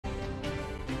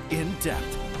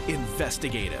in-depth,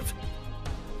 investigative.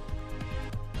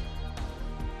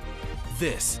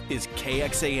 This is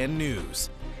KXAN News.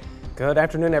 Good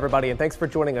afternoon, everybody, and thanks for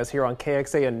joining us here on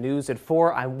KXAN News at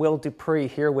 4. I'm Will Dupree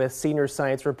here with senior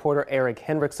science reporter Eric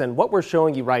Hendrickson. What we're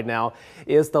showing you right now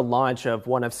is the launch of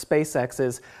one of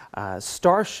SpaceX's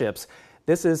Starships.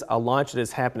 This is a launch that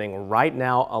is happening right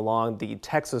now along the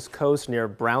Texas coast near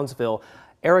Brownsville.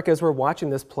 Eric, as we're watching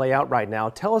this play out right now,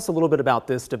 tell us a little bit about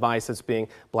this device that's being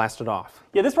blasted off.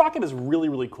 Yeah, this rocket is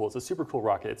really cool. It's a super cool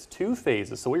rocket. It's two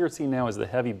phases. So what you're seeing now is the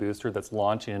heavy booster that's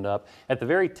launching it up. At the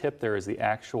very tip there is the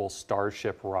actual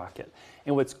Starship rocket.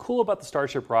 And what's cool about the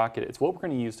Starship rocket, it's what we're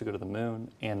going to use to go to the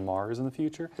moon and Mars in the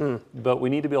future, but we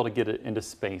need to be able to get it into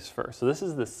space first. So this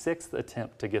is the 6th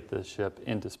attempt to get this ship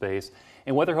into space.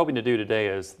 And what they're hoping to do today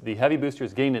is the heavy booster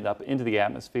is getting it up into the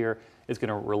atmosphere. It's going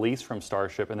to release from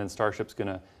Starship, and then Starship's going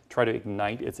to try to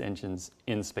ignite its engines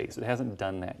in space. It hasn't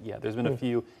done that yet. There's been a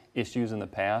few issues in the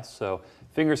past, so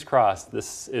fingers crossed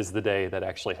this is the day that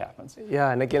actually happens.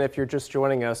 Yeah, and again, if you're just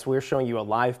joining us, we're showing you a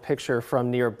live picture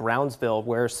from near Brownsville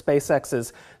where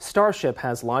SpaceX's Starship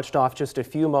has launched off just a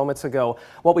few moments ago.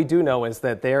 What we do know is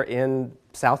that they're in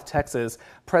South Texas.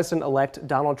 President-elect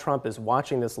Donald Trump is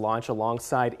watching this launch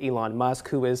alongside Elon Musk,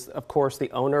 who is, of course,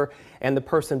 the owner and the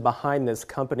person behind this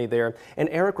company there. And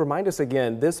Eric, remind us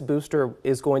again, this booster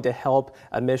is going to help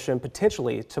a mission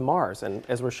potentially to Mars. And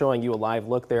as we're showing you a live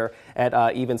look there at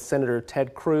even Senator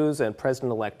Ted Cruz and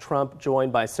President-elect Trump,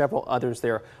 joined by several others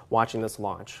there watching this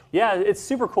launch. Yeah, it's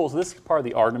super cool. So this is part of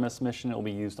the Artemis mission. It will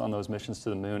be used on those missions to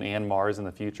the moon and Mars in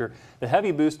the future. The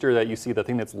heavy booster that you see, the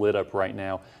thing that's lit up right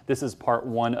now, this is part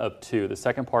 1 of 2. The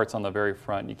second part's on the very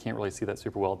front. You can't really see that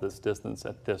super well at this distance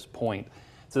at this point.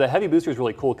 So the heavy booster is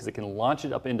really cool because it can launch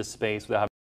it up into space without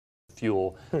having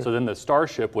fuel. So then the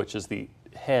Starship, which is the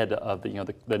head of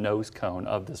the nose cone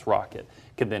of this rocket,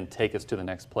 can then take us to the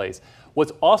next place.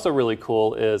 What's also really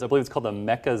cool is, I believe it's called the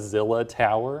Mechazilla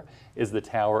Tower, is the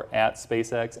tower at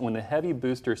SpaceX. And when the heavy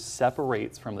booster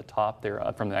separates from the top there,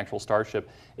 from the actual Starship,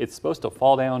 it's supposed to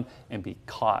fall down and be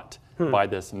caught by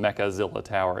this Mechazilla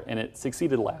Tower, and it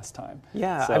succeeded last time.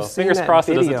 Yeah, so I've seen fingers that crossed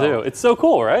video. It doesn't do. It's so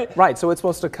cool, right? Right, so it's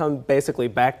supposed to come basically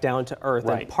back down to Earth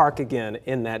and park again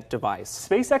in that device.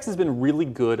 SpaceX has been really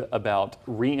good about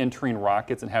re-entering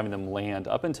rockets and having them land.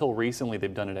 Up until recently,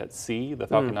 they've done it at sea. The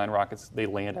Falcon 9 rockets, they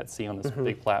land at sea on this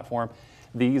big platform.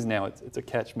 These now, it's a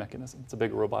catch mechanism. It's a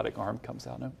big robotic arm comes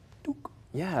out now.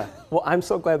 Yeah, well, I'm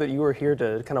so glad that you were here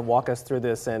to kind of walk us through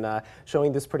this and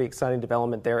showing this pretty exciting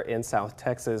development there in South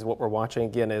Texas. What we're watching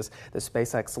again is the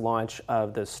SpaceX launch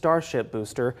of the Starship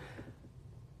booster.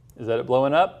 Is that it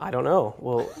blowing up? I don't know.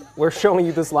 Well, we're showing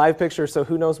you this live picture, so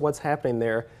who knows what's happening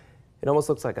there. It almost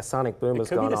looks like a sonic boom has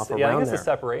gone off around there. Yeah, I think it's the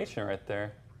separation right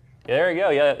there. Yeah, there you go.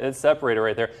 Yeah, it's separated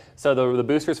right there. So the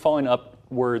booster is falling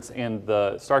upwards, and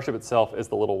the Starship itself is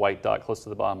the little white dot close to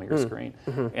the bottom of your screen.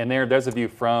 And there's a view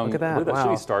from, look at that. I believe that should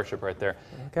Wow. be Starship right there.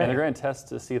 Okay. And they're going to test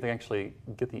to see if they can actually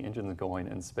get the engines going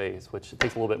in space, which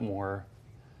takes a little more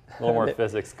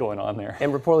physics going on there.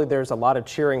 And reportedly there's a lot of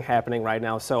cheering happening right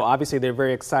now, so obviously they're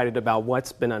very excited about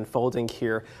what's been unfolding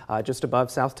here just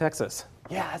above South Texas.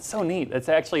 Yeah, it's so neat. It's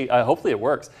actually, hopefully it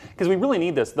works, because we really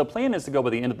need this. The plan is to go by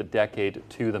the end of the decade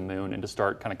to the moon and to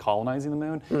start kind of colonizing the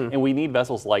moon. And we need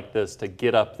vessels like this to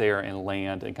get up there and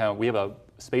land. And we have a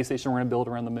space station we're going to build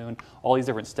around the moon, all these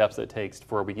different steps that it takes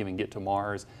before we can even get to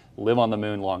Mars, live on the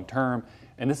moon long term.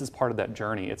 And this is part of that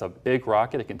journey. It's a big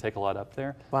rocket. It can take a lot up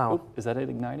there. Wow. Oop, is that it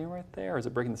igniting right there, or is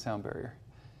it breaking the sound barrier?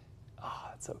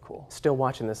 So cool. Still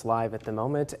watching this live at the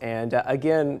moment. And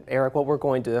again, Eric, what we're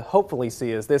going to hopefully see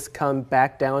is this come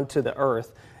back down to the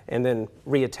Earth and then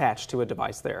reattach to a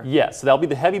device there. Yes, so that'll be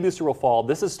the heavy booster will fall.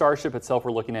 This is Starship itself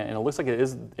we're looking at, and it looks like it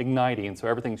is igniting, so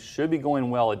everything should be going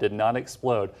well. It did not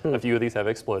explode. A few of these have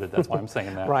exploded, that's why I'm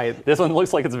saying that. Right. This one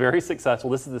looks like it's very successful.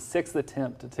 This is the 6th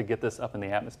attempt to get this up in the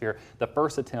atmosphere, the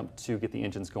first attempt to get the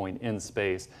engines going in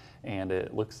space, and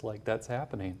it looks like that's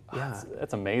happening. Yeah.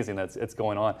 That's amazing that it's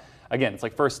going on. Again, it's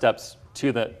like first steps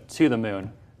to the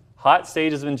moon. Hot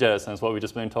stage has been jettisoned, is what we've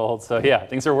just been told. So yeah,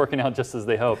 things are working out just as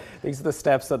they hope. These are the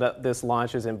steps that this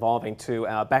launch is involving to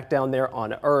back down there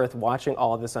on Earth, watching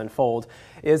all of this unfold,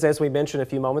 is, as we mentioned a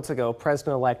few moments ago,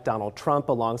 President-elect Donald Trump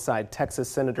alongside Texas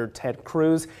Senator Ted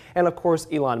Cruz, and of course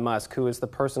Elon Musk, who is the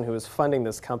person who is funding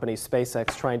this company,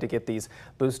 SpaceX, trying to get these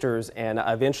boosters and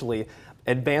eventually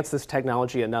advance this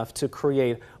technology enough to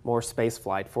create more space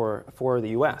flight for the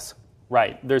U.S.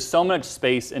 Right. There's so much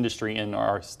space industry in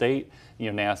our state.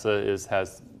 NASA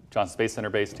has Johnson Space Center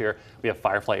based here. We have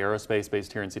Firefly Aerospace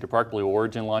based here in Cedar Park. Blue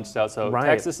Origin launched out. So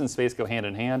Texas and space go hand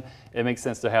in hand. It makes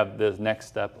sense to have the next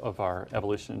step of our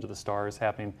evolution into the stars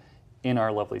happening in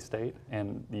our lovely state,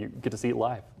 and you get to see it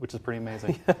live, which is pretty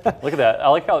amazing. Look at that. I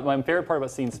like how my favorite part about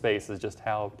seeing space is just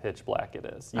how pitch black it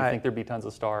is. You think there'd be tons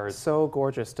of stars. So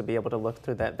gorgeous to be able to look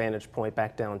through that vantage point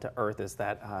back down to Earth as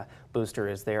that booster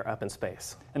is there up in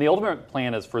space. And the ultimate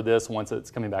plan is for this, once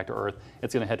it's coming back to Earth,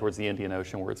 it's going to head towards the Indian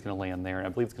Ocean where it's going to land there, and I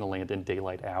believe it's going to land in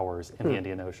daylight hours in the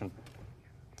Indian Ocean.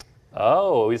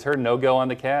 Oh, we just heard no-go on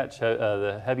the catch.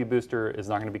 The heavy booster is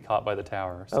not going to be caught by the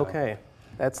tower. So. Okay.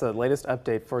 That's the latest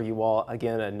update for you all.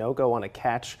 Again, a no-go on a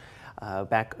catch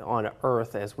back on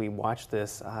Earth as we watch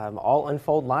this all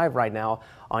unfold live right now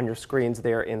on your screens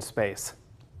there in space.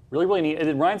 Really, really neat. It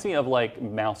reminds me of like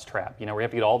Mousetrap, you know, where you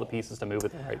have to get all the pieces to move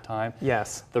at the right time.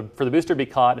 Yes. For the booster to be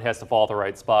caught, it has to fall at the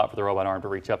right spot for the robot arm to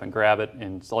reach up and grab it,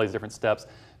 and it's all these different steps.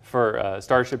 For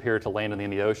Starship here to land in the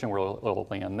Indian Ocean, where it'll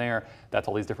land there, that's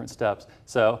all these different steps.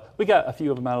 So we got a few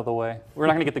of them out of the way. We're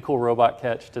not going to get the cool robot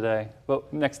catch today,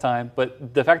 but next time.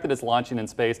 But the fact that it's launching in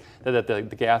space, that the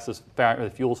gas is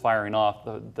the fuel's firing off,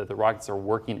 the rockets are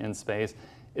working in space,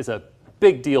 is a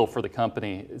big deal for the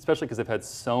company, especially because they've had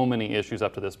so many issues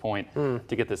up to this point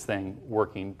to get this thing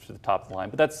working to the top of the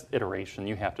line. But that's iteration.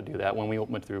 You have to do that. When we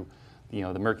went through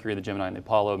the Mercury, the Gemini, and the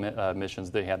Apollo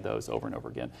missions, they had those over and over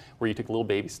again, where you take little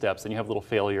baby steps and you have little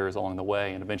failures along the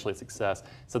way and eventually success.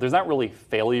 So there's not really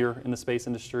failure in the space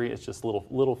industry, it's just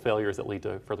little failures that lead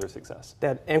to further success.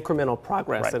 That incremental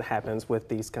progress Right. that happens with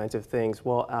these kinds of things.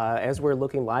 Well, as we're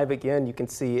looking live again, you can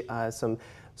see some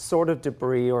sort of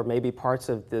debris or maybe parts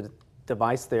of the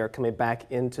device there coming back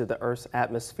into the Earth's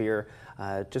atmosphere.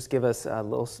 Just give us a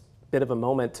little bit of a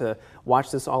moment to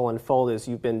watch this all unfold as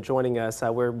you've been joining us.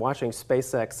 We're watching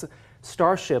SpaceX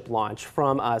Starship launch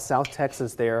from South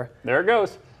Texas there. There it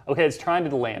goes. Okay, it's trying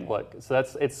to land. Look, so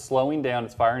it's slowing down.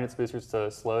 It's firing its boosters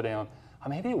to slow down.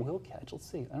 Maybe it will catch. Let's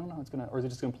see. I don't know how it's gonna, or is it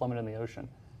just gonna plummet in the ocean?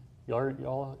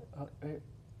 Y'all,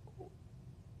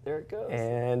 there it goes.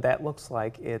 And that looks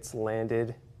like it's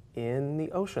landed in the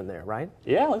ocean there, right?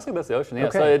 Yeah, it looks like that's the ocean. Yeah,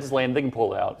 Okay. so it just landed. They can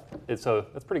pull it out. So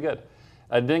that's pretty good.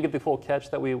 I didn't get the full catch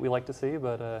that we like to see,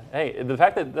 but hey, the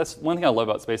fact that's one thing I love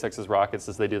about SpaceX's rockets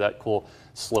is they do that cool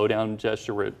slow down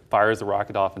gesture where it fires the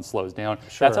rocket off and slows down.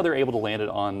 Sure. That's how they're able to land it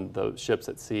on the ships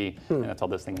at sea, and that's how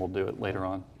this thing will do it later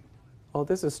on. Well,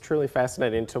 this is truly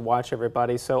fascinating to watch,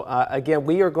 everybody. So again,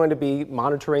 we are going to be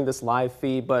monitoring this live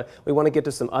feed, but we want to get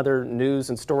to some other news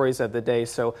and stories of the day.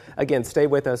 So again, stay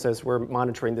with us as we're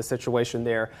monitoring the situation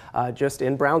there just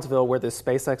in Brownsville, where the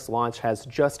SpaceX launch has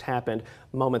just happened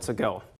moments ago.